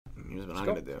Here's what I'm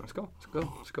going to do. Let's go.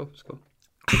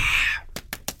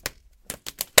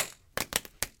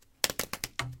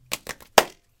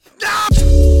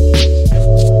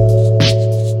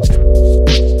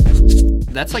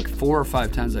 That's like 4 or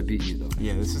 5 times I beat you, though.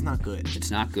 Yeah, this is not good. It's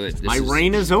not good. My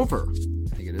reign is over.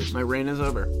 I think it is. My reign is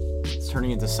over. It's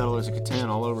turning into Settlers of Catan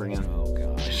all over again. Oh,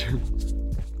 gosh.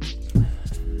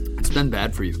 It's been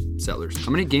bad for you, Settlers.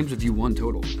 How many games have you won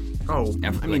total? Oh, I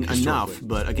mean, enough,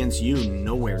 but against you,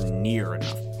 nowhere near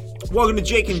enough. Welcome to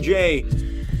Jake and Jay,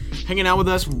 hanging out with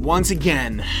us once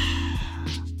again.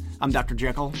 I'm Dr.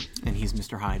 Jekyll, and he's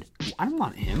Mr. Hyde. I don't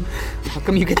want him. How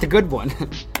come you get the good one?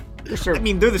 I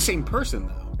mean, they're the same person,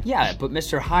 though. Yeah, but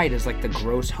Mr. Hyde is like the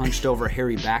gross, hunched-over,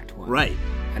 hairy-backed one. Right.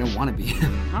 I don't want to be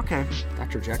him. Okay.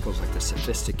 Dr. Jekyll's like the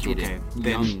sophisticated,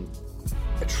 young,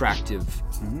 attractive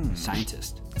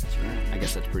scientist. That's right. I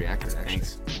guess that's pretty accurate, actually.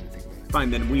 Thanks. Fine,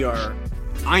 then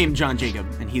I am John Jacob,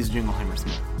 and he's Jingleheimer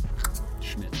Smith.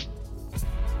 Schmidt.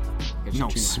 No,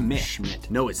 Smith.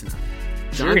 Schmidt. No, it's not.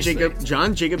 John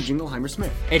Jacob Jingleheimer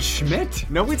Smith. It's Schmidt?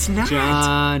 No, it's not.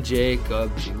 John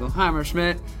Jacob Jingleheimer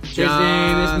Smith. His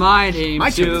name is my name,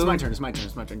 too. It's my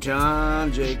turn.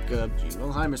 John Jacob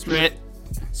Jingleheimer Smith.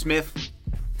 Smith.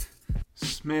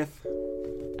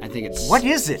 I think it's... What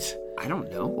is it? I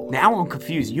don't know. Now I'm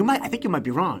confused. I think you might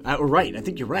be wrong. Or right. I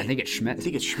think you're right. I think it's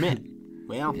Schmidt.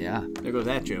 Well, yeah. There goes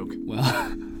that joke.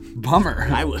 Well, bummer.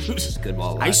 I was. Good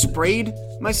ball. I sprayed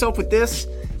myself with this,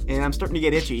 and I'm starting to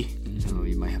get itchy. Oh,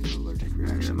 you might have an allergic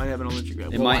reaction. I might have an allergic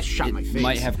reaction. I shot my face. It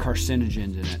might have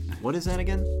carcinogens in it. What is that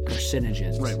again?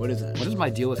 Carcinogens. Right, what is that? What is my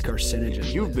deal with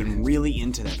carcinogens? You've been really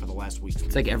into that for the last week.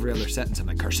 It's like every other sentence I'm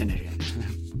like, carcinogen.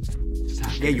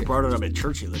 Yeah, you brought it up at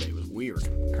church the other day. It was weird.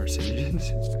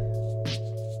 Carcinogens?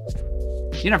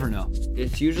 You never know.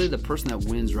 It's usually the person that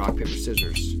wins rock, paper,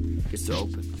 scissors gets to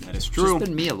open. That is true. It's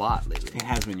been me a lot lately. It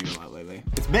has been you a lot lately.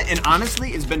 And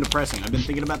honestly, it's been depressing. I've been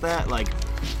thinking about that. Like,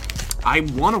 I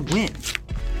want to win.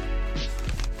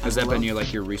 Has that been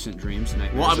your recent dreams?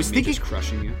 Nightmares? Well, I was thinking, just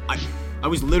crushing you. I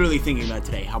was literally thinking about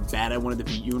today how bad I wanted to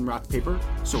beat you in rock paper,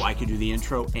 so I could do the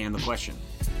intro and the question.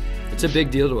 It's a big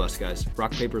deal to us, guys.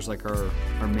 Rock paper is like our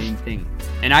main thing,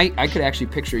 and I could actually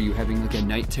picture you having like a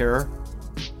night terror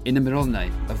in the middle of the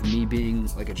night of me being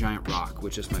like a giant rock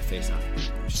with just my face on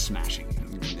it, just smashing you.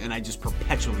 And I just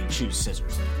perpetually choose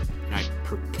scissors. And I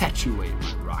perpetuate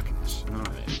my rockiness. All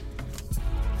right.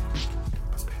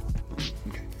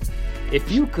 Okay.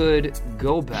 If you could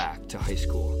go back to high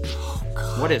school,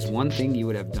 what is one thing you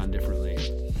would have done differently?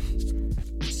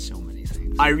 So many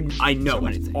things. I know so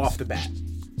many things. Off the bat.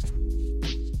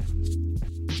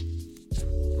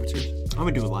 What's yours? I'm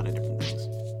going to do a lot of different things.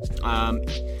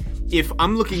 If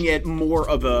I'm looking at more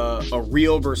of a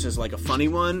real versus like a funny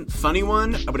one,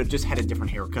 I would have just had a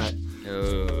different haircut.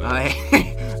 I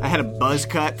had a buzz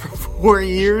cut for 4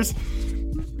 years.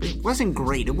 It wasn't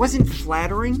great. It wasn't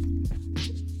flattering.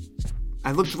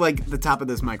 I looked like the top of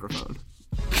this microphone.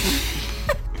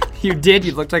 You did?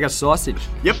 You looked like a sausage.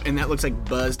 Yep, and that looks like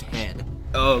buzzed head.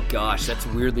 Oh gosh, that's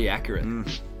weirdly accurate.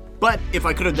 But if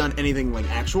I could have done anything like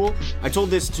actual, I told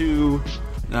this to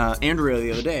Andrea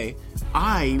the other day,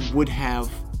 I would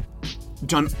have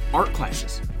done art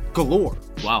classes galore.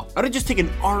 Wow. I would have just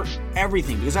taken art,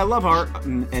 everything, because I love art,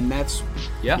 and that's,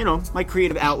 my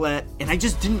creative outlet, and I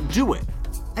just didn't do it.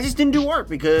 I just didn't do art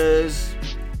because,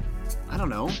 I don't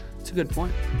know. That's a good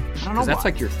point. I don't know why. That's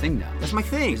like your thing now. That's my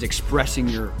thing. Is expressing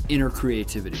your inner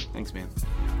creativity. Thanks, man.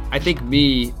 I think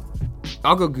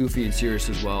I'll go goofy and serious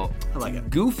as well. I like it.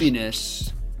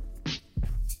 Goofiness,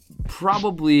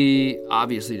 probably,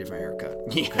 obviously, different haircut.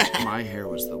 Yeah. Because my hair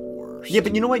was the worst. Yeah,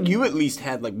 but you know what? You at least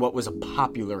had, what was a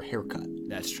popular haircut.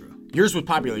 That's true. Yours was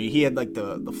popular. He had,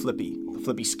 the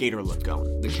flippy skater look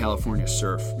going. The California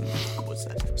surf. What's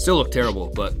that? Still looked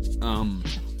terrible, but...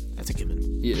 That's a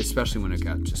given. Yeah, especially when it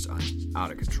got just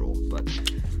out of control, but...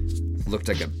 Looked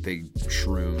like a big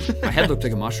shroom. My head looked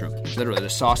like a mushroom. Literally, the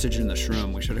sausage and the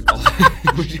shroom. We should have called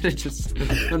it. We should have just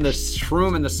done the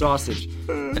shroom and the sausage.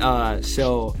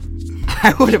 So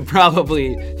I would have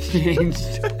probably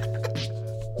changed.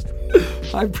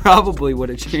 I probably would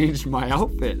have changed my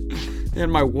outfit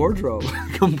and my wardrobe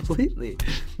completely,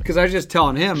 because I was just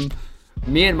telling him,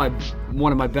 me and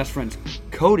one of my best friends,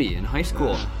 Cody, in high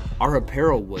school, our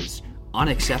apparel was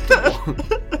unacceptable.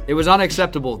 It was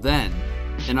unacceptable then.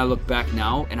 And I look back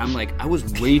now, and I'm like, I was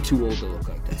way too old to look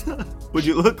like that. What'd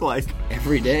you look like?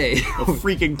 Every day. A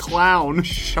freaking clown.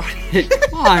 Shut it.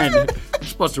 Come on. I'm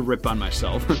supposed to rip on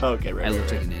myself. Okay, right. I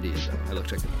looked like an idiot, though. I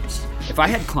looked like if I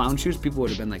had clown shoes, people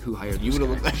would have been like, who hired you? You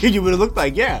would have looked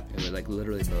like, yeah. They were like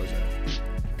literally bozo.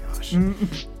 Gosh.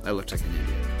 I looked like an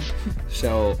idiot.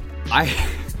 So,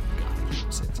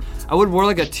 I would wear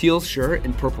like a teal shirt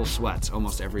and purple sweats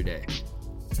almost every day.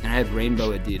 And I had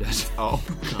rainbow Adidas. Oh,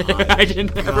 God. I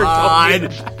didn't ever tell you.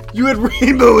 You had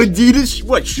rainbow Adidas,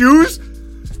 what, shoes?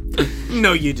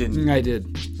 No, you didn't. I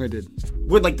did.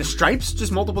 With, like, the stripes?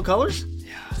 Just multiple colors?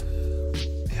 Yeah.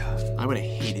 I would have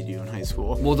hated you in high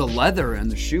school. Well, the leather and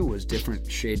the shoe was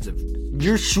different shades of...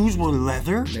 Your shoes were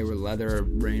leather? They were leather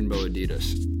rainbow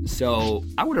Adidas. So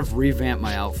I would have revamped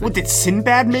my outfit. What, did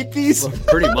Sinbad make these? Well,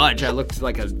 pretty much. I looked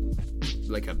like a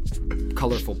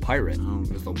colorful pirate. Oh,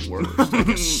 it was the worst. Like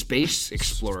a space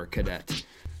explorer cadet.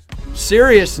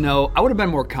 Serious note, I would have been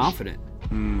more confident.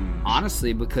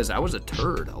 Honestly, because I was a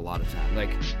turd a lot of times.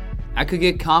 Like, I could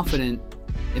get confident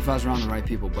if I was around the right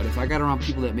people, but if I got around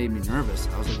people that made me nervous,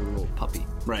 I was like a little puppy.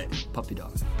 Right. Puppy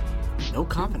dog. No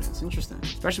confidence. Interesting.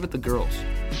 Especially with the girls,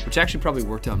 which actually probably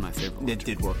worked out in my favor. It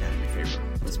did work out in your favor.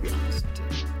 Let's be honest.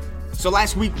 So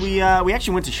last week we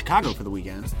actually went to Chicago for the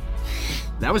weekend.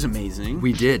 That was amazing.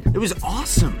 We did. It was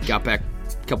awesome. Got back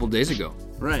a couple days ago.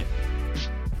 Right.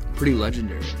 Pretty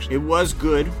legendary, actually. It was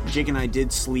good. Jake and I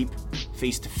did sleep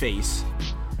face to face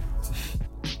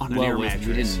on an air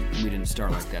mattress. We didn't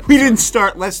start like that. We didn't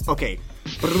start. Okay.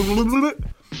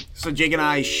 So Jake and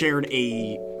I shared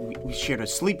a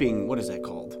sleeping. What is that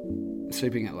called?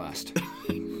 Sleeping at last.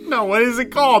 No, what is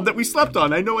it called that we slept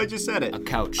on? I know I just said it. A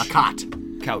couch. A cot.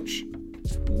 Couch.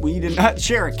 We did not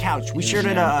share a couch. We shared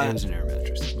it. It was an air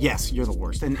mattress. Yes, you're the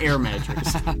worst. An air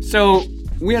mattress. So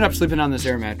we ended up sleeping on this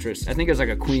air mattress. I think it was like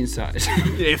a queen size.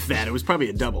 If that, it was probably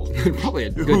a double. Probably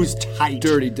a good, It was tight.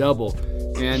 dirty double.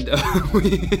 And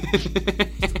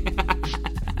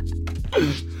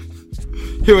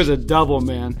it was a double,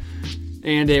 man.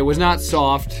 And it was not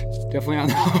soft. Definitely on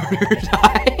the harder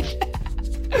side.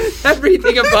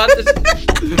 Everything about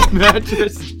this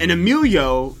mattress. And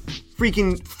Emilio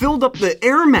freaking filled up the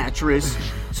air mattress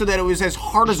so that it was as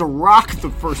hard as a rock the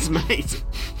first night.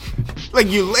 Like,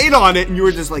 you laid on it and you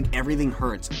were just like, everything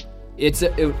hurts. It's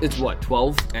what,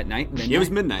 12 at night? Midnight? It was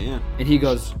midnight, yeah. And he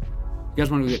goes, "You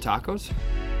guys want to go get tacos?"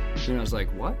 And I was like,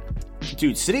 "What?"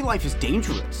 Dude, city life is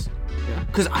dangerous. Yeah.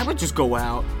 Because I would just go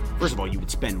out. First of all, you would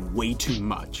spend way too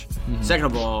much. Second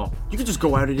of all, you could just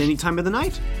go out at any time of the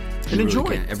night and You enjoy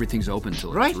really it. can't. Everything's open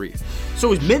till Right? 3. So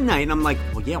it was midnight, and I'm like,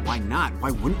 well, yeah, why not?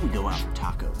 Why wouldn't we go out for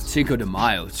tacos? Cinco de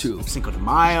Mayo, too. Cinco de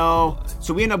Mayo.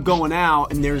 So we end up going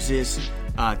out, and there's this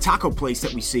taco place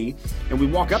that we see, and we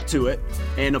walk up to it,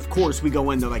 and of course we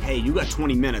go in. They're like, hey, you got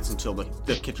 20 minutes until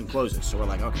the kitchen closes. So we're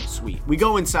like, okay, sweet. We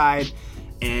go inside,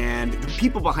 and the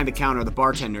people behind the counter, the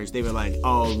bartenders, they were like,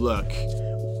 oh, look,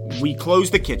 we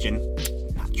closed the kitchen.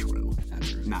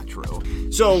 Not true.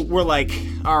 So we're like,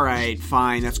 all right,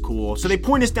 fine, that's cool. So they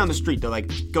point us down the street. They're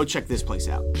like, go check this place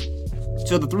out.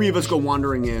 So the three of us go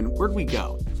wandering in. Where'd we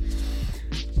go?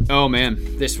 Oh, man.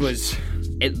 This was...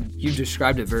 you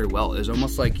described it very well. It was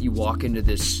almost like you walk into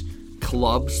this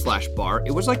club/bar.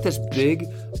 It was like this big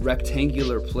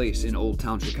rectangular place in Old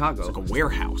Town Chicago. It's like a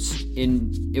warehouse.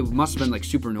 It must have been like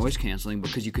super noise canceling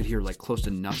because you could hear like close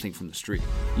to nothing from the street.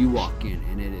 You walk in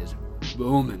and it is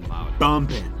booming loud.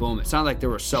 Bumping. Boom. It sounded like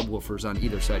there were subwoofers on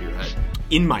either side of your head.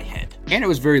 In my head. And it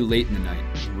was very late in the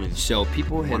night. So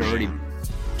people had 1 already a.m.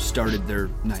 started their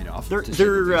night off.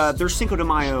 Their Cinco de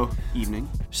Mayo evening.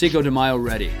 Cinco de Mayo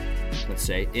ready, let's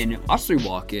say. And us three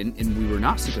walk in, and we were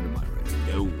not Cinco de Mayo ready.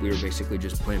 No. We were basically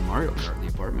just playing Mario Kart in the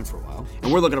apartment for a while.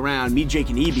 And we're looking around, me, Jake,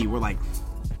 and Evie, we're like,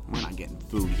 we're not getting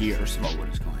food here. First of all, what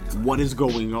is going on? What is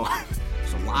going on?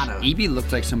 There's a lot of... EB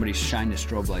looked like somebody shined a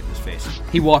strobe light in his face.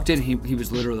 He walked in, he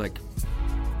was literally like...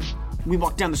 We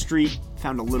walked down the street,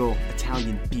 found a little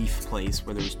Italian beef place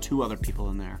where there was 2 other people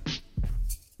in there.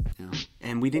 Yeah.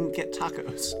 And we didn't get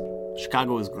tacos.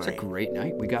 Chicago was great. It was a great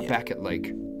night. We got back at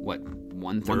like, what,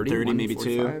 1:30? 1:30, maybe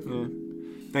 2. Yeah.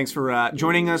 Thanks for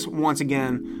joining us once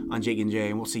again on Jake and Jay,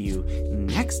 and we'll see you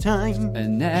next time.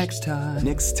 And next time.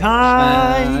 Next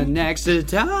time. Next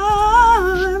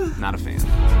time. Not a fan.